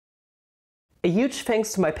A huge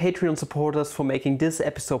thanks to my Patreon supporters for making this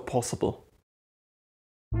episode possible.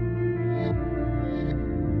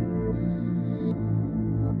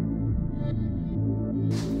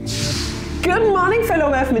 Good morning,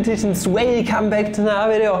 fellow mathematicians! Welcome back to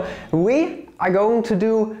another video. We are going to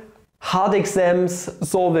do hard exams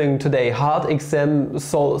solving today. Hard exam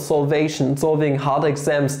solving hard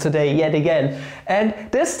exams today yet again.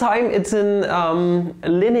 And this time it's in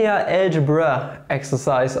linear algebra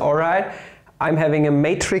exercise, alright? I'm having a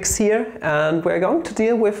matrix here and we're going to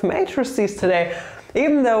deal with matrices today.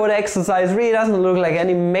 Even though the exercise really doesn't look like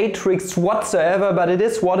any matrix whatsoever, but it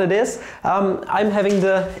is what it is. I'm having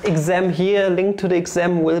the exam here. Link to the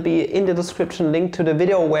exam will be in the description. Link to the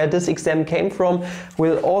video where this exam came from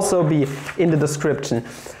will also be in the description.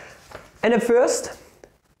 And at first,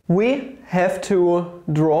 we have to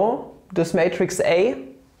draw this matrix A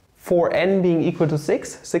for n being equal to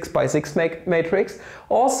 6 by 6 matrix.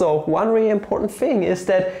 Also, one really important thing is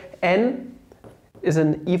that n is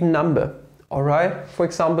an even number. Alright, for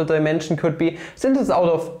example, the dimension could be, since it's out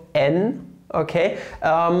of n, okay,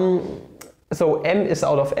 so m is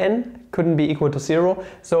out of n, couldn't be equal to 0,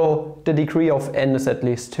 so the degree of n is at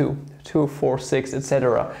least 2, 4, 6,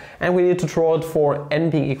 etc. And we need to draw it for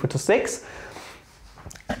n being equal to 6.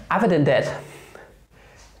 Other than that,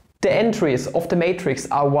 the entries of the matrix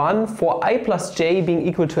are 1 for I plus j being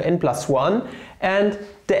equal to n plus 1, and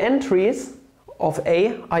the entries of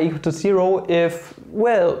A are equal to 0 if,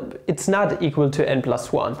 well, it's not equal to n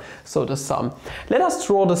plus 1, so the sum. Let us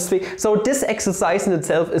draw this thing. So this exercise in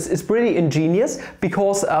itself is pretty ingenious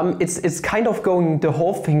because it's kind of going the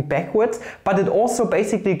whole thing backwards, but it also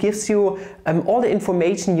basically gives you all the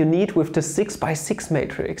information you need with the 6 by 6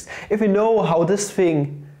 matrix. If you know how this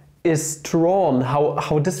thing is drawn,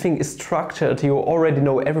 how this thing is structured, you already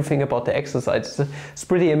know everything about the exercise. It's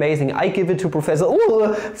pretty amazing. I give it to Professor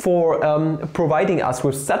for providing us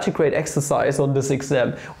with such a great exercise on this exam.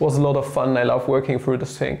 It was a lot of fun. I love working through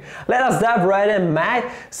this thing. Let us dive right in,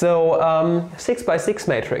 Matt. So 6 by 6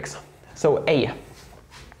 matrix. So A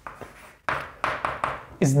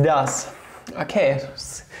is thus. Okay,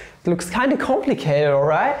 it looks kind of complicated,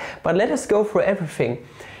 alright? But let us go through everything.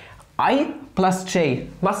 I plus j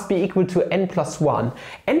must be equal to n plus 1.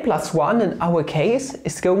 n plus 1 in our case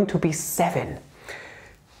is going to be 7.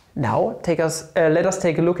 Now let us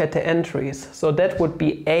take a look at the entries. So that would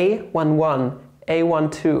be A11,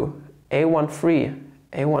 A12, A13,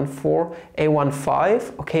 A14,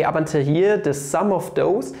 A15. Okay, up until here the sum of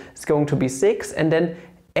those is going to be 6, and then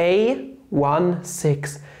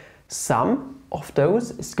A16. Sum of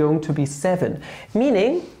those is going to be 7.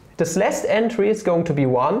 Meaning this last entry is going to be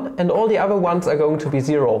 1 and all the other ones are going to be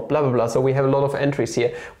 0, blah blah blah. So we have a lot of entries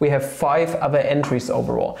here. We have 5 other entries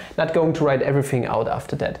overall. Not going to write everything out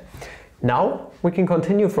after that. Now we can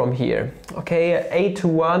continue from here. Okay,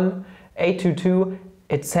 A21, A22,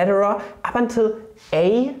 etc. up until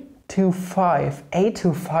A25.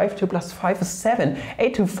 A25, 2 plus 5 is 7.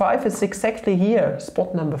 A25 is exactly here,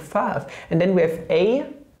 spot number 5. And then we have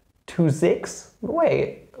A26.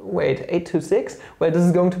 Wait, 826? Well, this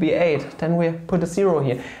is going to be 8. Then we put a 0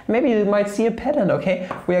 here. Maybe you might see a pattern, okay?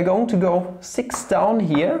 We are going to go 6 down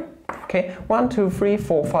here. Okay, 1, 2, 3,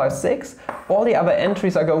 4, 5, 6. All the other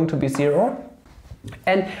entries are going to be 0.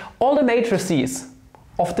 And all the matrices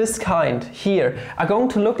of this kind here are going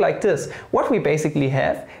to look like this. What we basically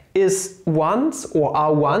have is ones or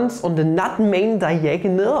are ones on the not main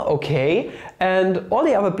diagonal, okay, and all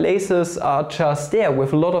the other places are just there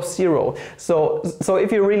with a lot of 0. So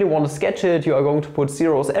if you really want to sketch it, you are going to put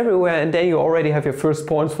zeros everywhere, and then you already have your first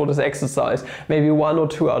points for this exercise, maybe 1 or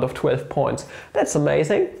 2 out of 12 points. That's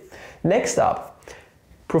amazing. Next up,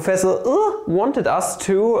 Professor wanted us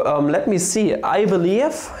to, let me see, I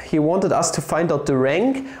believe he wanted us to find out the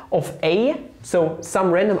rank of A, so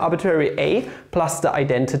some random arbitrary A plus the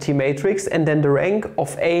identity matrix, and then the rank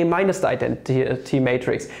of A minus the identity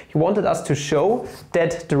matrix. He wanted us to show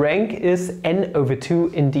that the rank is n over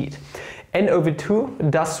 2 indeed. N over 2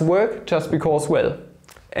 does work just because, well,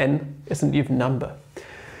 n is an even number.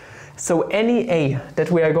 So any A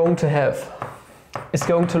that we are going to have is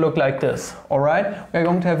going to look like this, alright? We're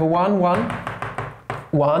going to have a 1, 1,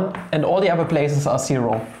 1, and all the other places are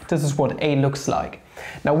 0. This is what A looks like.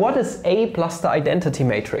 Now what is A plus the identity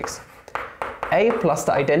matrix? A plus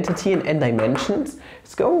the identity in n dimensions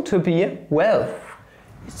is going to be, well,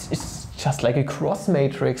 it's just like a cross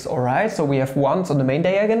matrix, alright? So we have ones on the main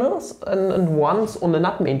diagonals and ones on the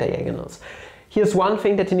not main diagonals. Here's one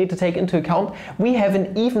thing that you need to take into account. We have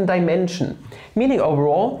an even dimension, meaning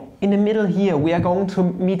overall, in the middle here, we are going to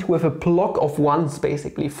meet with a block of ones,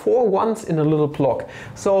 basically. 4 ones in a little block.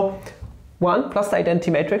 So 1 plus the identity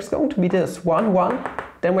matrix is going to be this 1, 1.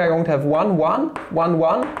 Then we are going to have 1, 1, 1,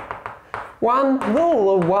 1,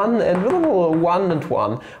 1, 1, and 1 and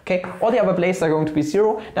 1. Okay, all the other places are going to be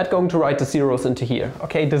 0. Not going to write the zeros into here.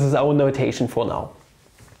 Okay, this is our notation for now.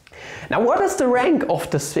 Now, what is the rank of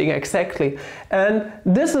this thing exactly? And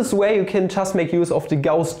this is where you can just make use of the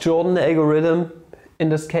Gauss-Jordan algorithm in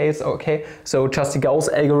this case, okay? So just the Gauss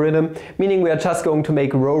algorithm, meaning we are just going to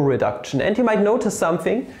make row reduction. And you might notice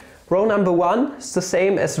something. Row number 1 is the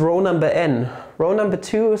same as row number n. Row number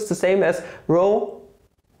 2 is the same as row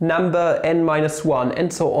number n minus 1,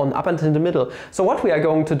 and so on, up until the middle. So what we are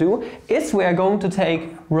going to do is we are going to take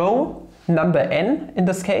row number n in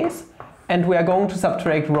this case, and we are going to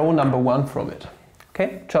subtract row number 1 from it.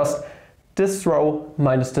 Okay, just this row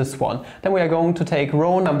minus this one. Then we are going to take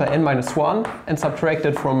row number n minus 1 and subtract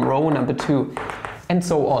it from row number 2, and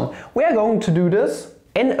so on. We are going to do this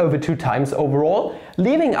n over 2 times overall,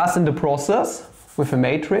 leaving us in the process with a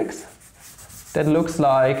matrix that looks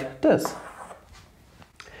like this.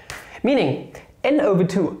 Meaning, n over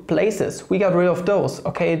 2 places, we got rid of those.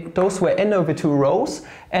 Okay, those were n over 2 rows,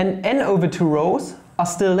 and n over 2 rows are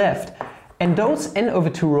still left. And those n over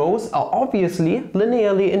 2 rows are obviously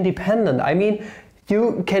linearly independent. I mean,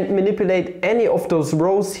 you can manipulate any of those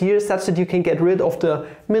rows here such that you can get rid of the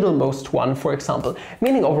middlemost one, for example.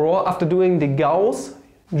 Meaning overall, after doing the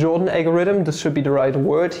Gauss-Jordan algorithm, this should be the right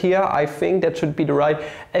word here, I think that should be the right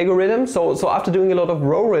algorithm. So after doing a lot of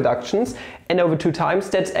row reductions, n over 2 times,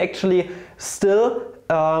 that's actually still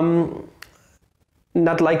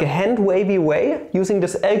not like a hand-wavy way. Using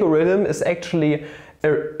this algorithm is actually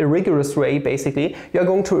a rigorous way, basically. You're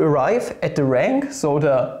going to arrive at the rank, so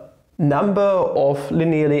the number of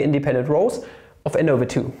linearly independent rows of n over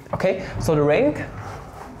 2. Okay, so the rank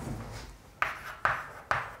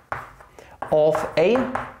of A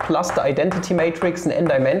plus the identity matrix in n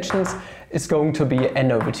dimensions is going to be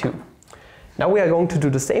n over 2. Now we are going to do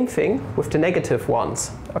the same thing with the negative ones.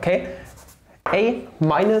 Okay, A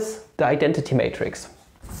minus the identity matrix.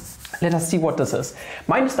 Let us see what this is.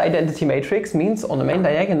 Minus the identity matrix means on the main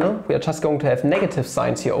diagonal we are just going to have negative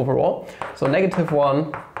signs here overall. So negative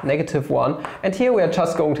 1, and here we are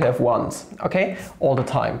just going to have 1s, okay, all the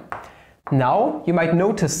time. Now you might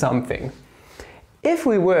notice something. If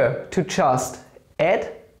we were to just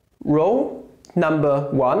add row number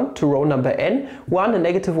 1 to row number n, 1 and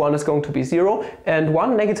negative 1 is going to be 0, and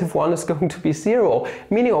 1 negative 1 is going to be 0.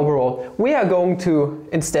 Meaning overall, we are going to,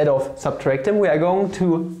 instead of subtract them, we are going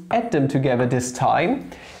to add them together this time.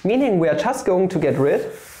 Meaning we are just going to get rid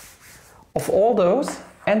of all those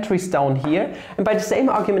entries down here. And by the same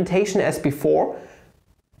argumentation as before,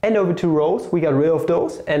 n over 2 rows, we got rid of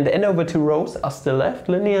those, and the n over 2 rows are still left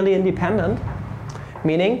linearly independent.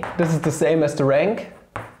 Meaning this is the same as the rank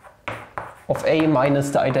of A minus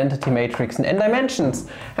the identity matrix in n dimensions.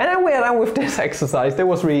 And then we are done with this exercise. That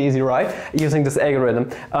was really easy, right? Using this algorithm.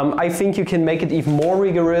 I think you can make it even more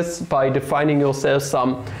rigorous by defining yourself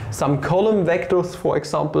some column vectors, for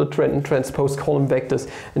example, transpose column vectors,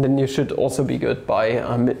 and then you should also be good by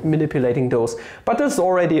manipulating those. But this is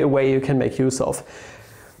already a way you can make use of.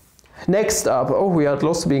 Next up, oh, we are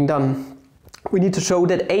close to being done. We need to show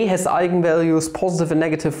that A has eigenvalues positive and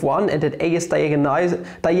negative 1, and that A is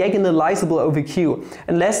diagonalizable over Q.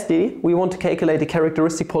 And lastly, we want to calculate the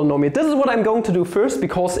characteristic polynomial. This is what I'm going to do first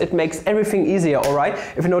because it makes everything easier, alright?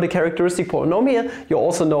 If you know the characteristic polynomial, you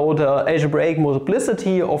also know the algebraic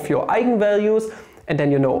multiplicity of your eigenvalues, and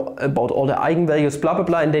then you know about all the eigenvalues, blah blah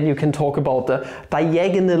blah, and then you can talk about the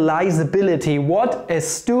diagonalizability. What a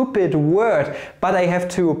stupid word, but I have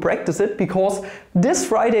to practice it because this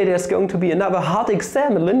Friday there's going to be another hard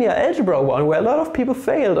exam, a linear algebra one, where a lot of people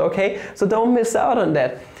failed, okay? So don't miss out on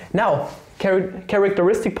that. Now,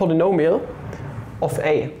 characteristic polynomial of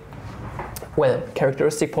A. Well,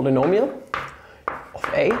 characteristic polynomial of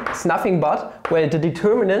A is nothing but, well, the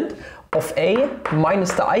determinant of A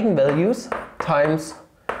minus the eigenvalues times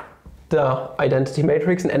the identity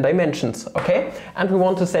matrix in n dimensions, okay? And we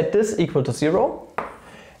want to set this equal to 0.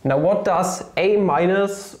 Now what does A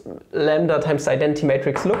minus lambda times the identity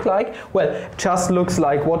matrix look like? Well, it just looks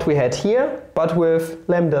like what we had here, but with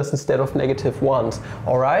lambdas instead of negative 1s,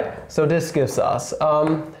 alright? So this gives us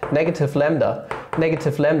negative lambda.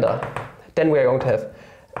 Then we are going to have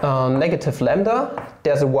negative lambda,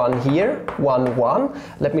 there's a 1 here, 1, 1.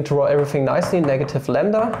 Let me draw everything nicely, negative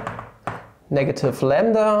lambda,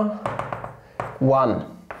 1.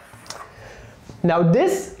 Now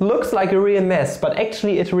this looks like a real mess, but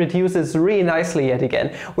actually it reduces really nicely yet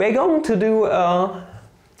again. We're going to do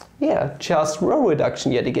just row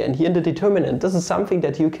reduction yet again here in the determinant. This is something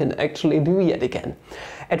that you can actually do yet again.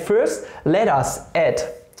 At first, let us add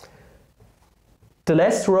the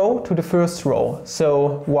last row to the first row.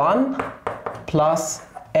 So 1 plus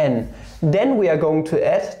n. Then we are going to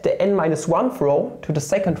add the n minus 1th row to the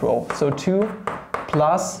second row. So 2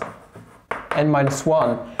 plus n minus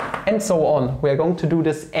 1. And so on. We are going to do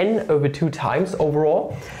this n over 2 times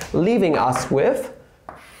overall, leaving us with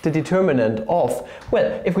the determinant of,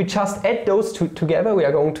 well, if we just add those two together, we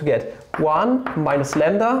are going to get 1 minus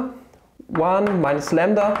lambda, 1 minus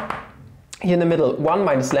lambda, here in the middle 1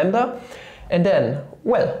 minus lambda, and then,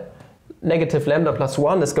 well, negative lambda plus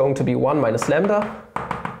 1 is going to be 1 minus lambda,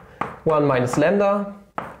 1 minus lambda,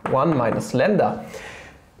 1 minus lambda.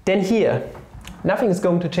 Then here, nothing is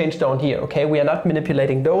going to change down here, okay? We are not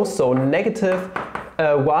manipulating those, so negative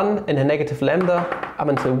 1 and a negative lambda up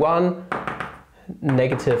until 1,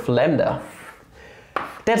 negative lambda.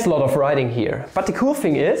 That's a lot of writing here. But the cool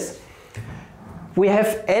thing is, we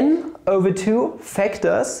have n over 2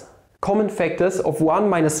 factors, common factors of 1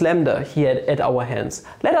 minus lambda here at our hands.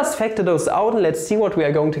 Let us factor those out and let's see what we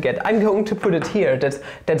are going to get. I'm going to put it here,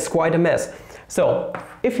 that's quite a mess. So,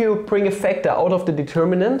 if you bring a factor out of the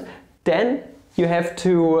determinant, then you have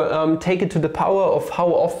to take it to the power of how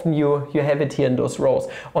often you have it here in those rows.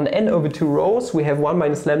 On n over 2 rows, we have 1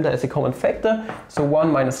 minus lambda as a common factor. So 1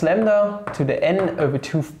 minus lambda to the n over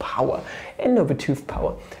 2th power. N over 2th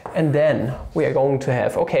power. And then we are going to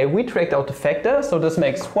have, okay, we tracked out the factor. So this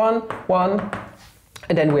makes 1, 1.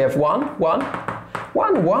 And then we have 1, 1,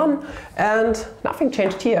 1, 1. And nothing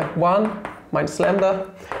changed here. 1 minus lambda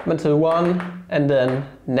until 1. And then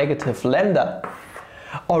negative lambda.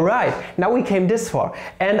 Alright, now we came this far,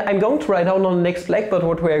 and I'm going to write down on the next blackboard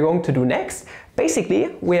what we are going to do next.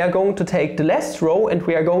 Basically, we are going to take the last row and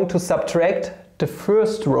we are going to subtract the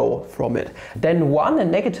first row from it. Then 1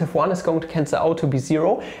 and negative 1 is going to cancel out to be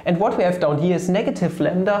 0, and what we have down here is negative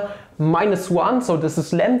lambda minus 1, so this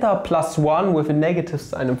is lambda plus 1 with a negative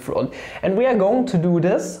sign in front. And we are going to do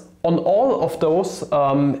this on all of those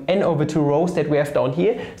n over 2 rows that we have down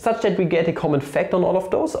here, such that we get a common factor on all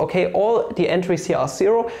of those. Okay, all the entries here are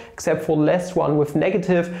 0, except for the last one with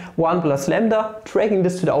negative 1 plus lambda, dragging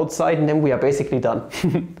this to the outside, and then we are basically done.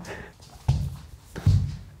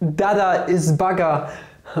 Dada is Bagger.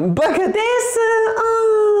 Bagger des!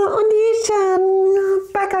 Oh,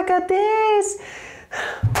 Onishan! Bagger des!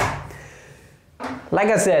 Like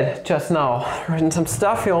I said just now, written some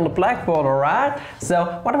stuff here on the blackboard, alright?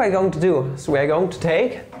 So what are we going to do? So we are going to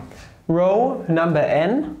take row number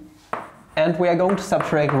n and we are going to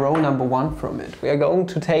subtract row number 1 from it. We are going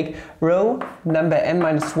to take row number n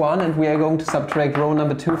minus 1 and we are going to subtract row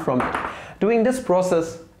number 2 from it. Doing this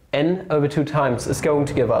process n over 2 times is going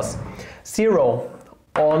to give us 0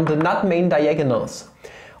 on the not main diagonals.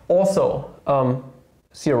 Also,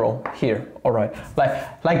 0 here, alright,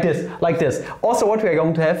 like this. Also what we are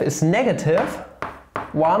going to have is negative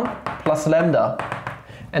 1 plus lambda,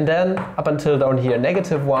 and then up until down here,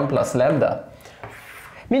 negative 1 plus lambda.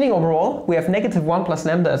 Meaning overall, we have negative 1 plus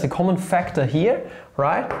lambda as a common factor here,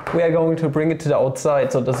 right? We are going to bring it to the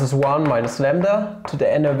outside, so this is 1 minus lambda to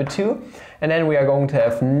the n over 2, and then we are going to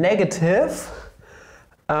have negative,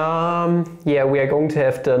 we are going to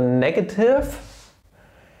have the negative,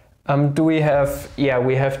 do we have,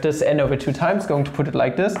 we have this n over 2 times, going to put it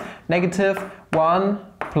like this, negative 1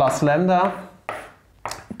 plus lambda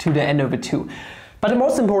to the n over 2. But the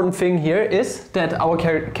most important thing here is that our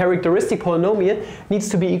characteristic polynomial needs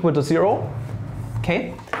to be equal to 0,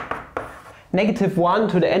 okay? Negative 1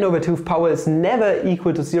 to the n over 2th power is never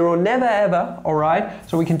equal to 0, never ever, alright?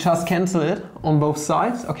 So we can just cancel it on both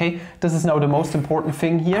sides, okay? This is now the most important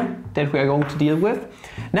thing here that we are going to deal with.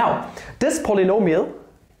 Now, this polynomial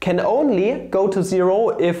can only go to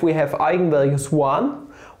 0 if we have eigenvalues 1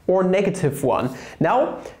 or negative 1.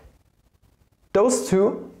 Now, those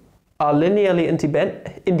two are linearly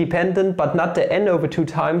independent, but not the n over 2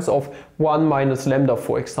 times of 1 minus lambda,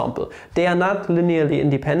 for example. They are not linearly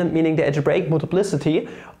independent, meaning the algebraic multiplicity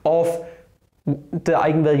of the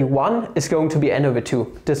eigenvalue 1 is going to be n over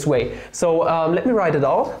 2, this way. So let me write it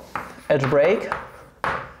out. Algebraic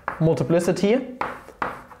multiplicity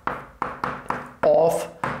of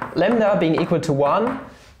lambda being equal to 1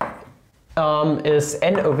 is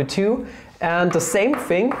n over 2, and the same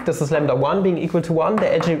thing, this is lambda 1 being equal to 1,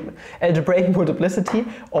 the algebraic multiplicity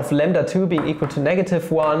of lambda 2 being equal to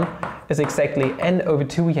negative 1 is exactly n over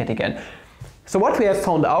 2 yet again. So what we have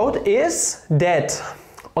found out is that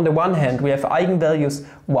on the one hand we have eigenvalues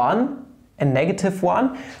 1 and negative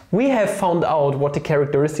 1. We have found out what the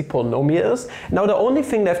characteristic polynomial is. Now the only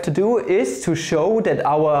thing left to do is to show that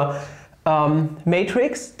our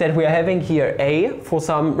matrix that we are having here, A, for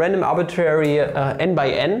some random arbitrary n by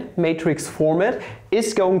n matrix format,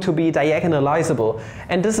 is going to be diagonalizable.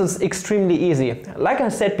 And this is extremely easy. Like I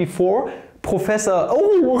said before, Professor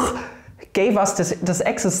gave us this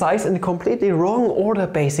exercise in a completely wrong order,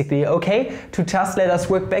 basically, okay? To just let us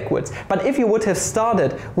work backwards. But if you would have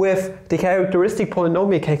started with the characteristic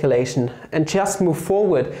polynomial calculation and just move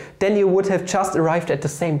forward, then you would have just arrived at the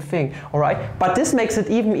same thing, all right? But this makes it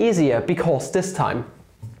even easier, because this time,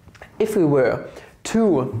 if we were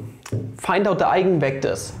to find out the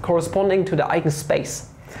eigenvectors corresponding to the eigenspace,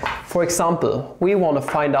 for example, we want to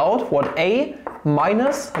find out what A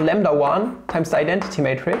minus lambda 1 times the identity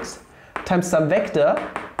matrix times some vector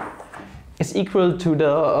is equal to the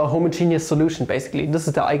homogeneous solution, basically. This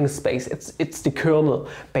is the eigenspace. It's the kernel,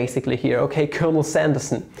 basically, here, okay? Kernel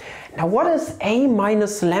Sanderson. Now, what is A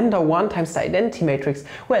minus lambda 1 times the identity matrix?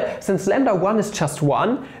 Well, since lambda 1 is just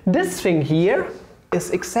 1, this thing here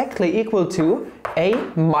is exactly equal to A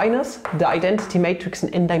minus the identity matrix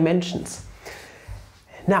in n dimensions.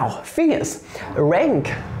 Now, thing is,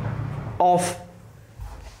 rank of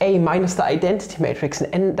A minus the identity matrix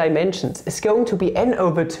in n dimensions is going to be n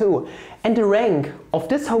over 2, and the rank of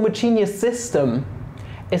this homogeneous system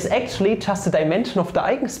is actually just the dimension of the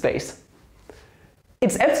eigenspace.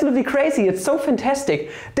 It's absolutely crazy, it's so fantastic.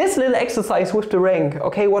 This little exercise with the rank,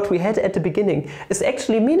 okay, what we had at the beginning, is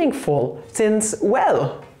actually meaningful, since,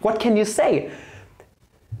 well, what can you say?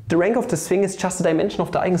 The rank of this thing is just the dimension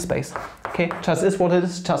of the eigenspace. Okay, just is what it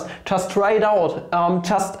is, just try it out,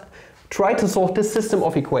 just try to solve this system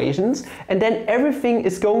of equations, and then everything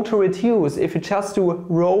is going to reduce if you just do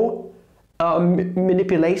row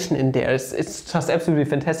manipulation in there. It's just absolutely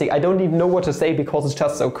fantastic. I don't even know what to say because it's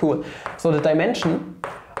just so cool. So the dimension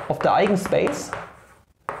of the eigenspace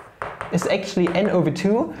is actually n over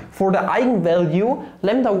 2 for the eigenvalue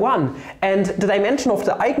lambda 1. And the dimension of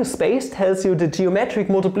the eigenspace tells you the geometric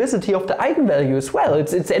multiplicity of the eigenvalue as well.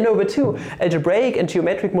 It's n over 2. Algebraic and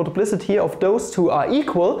geometric multiplicity of those two are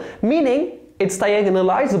equal, meaning it's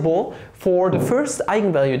diagonalizable for the first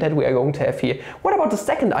eigenvalue that we are going to have here. What about the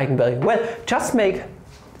second eigenvalue? Well, just make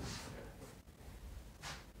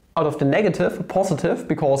out of the negative a positive,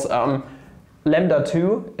 because lambda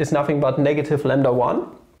 2 is nothing but negative lambda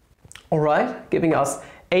 1. Alright, giving us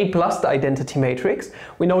A plus the identity matrix.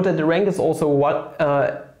 We know that the rank is also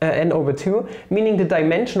n over 2, meaning the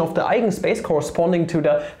dimension of the eigenspace corresponding to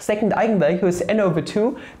the second eigenvalue is n over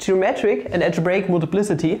 2. Geometric and algebraic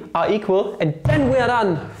multiplicity are equal, and then we are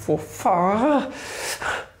done. For far.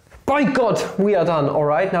 By God, we are done,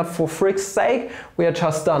 alright? Now, for frick's sake, we are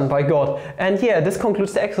just done, by God. And yeah, this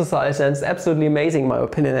concludes the exercise, and it's absolutely amazing, in my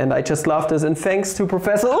opinion, and I just love this, and thanks to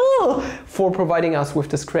Professor for providing us with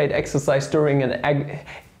this great exercise during an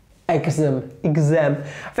exam.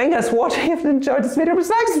 Thank you guys for watching. If you enjoyed this video, please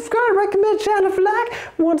like, subscribe, recommend the channel if you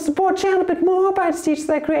like. Want to support the channel a bit more, buy the teachers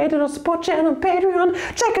I created, or support the channel on Patreon.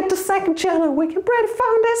 Check out the second channel. We can pretty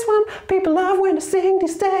found this one. People love when they sing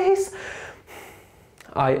these days.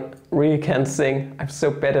 I really can't sing. I'm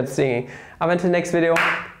so bad at singing. Aber until the next video,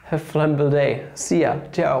 have a flammable day. See ya,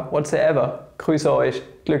 ciao, whatsoever. Grüße euch,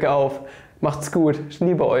 Glück auf, macht's gut, ich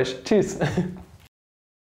liebe euch. Tschüss.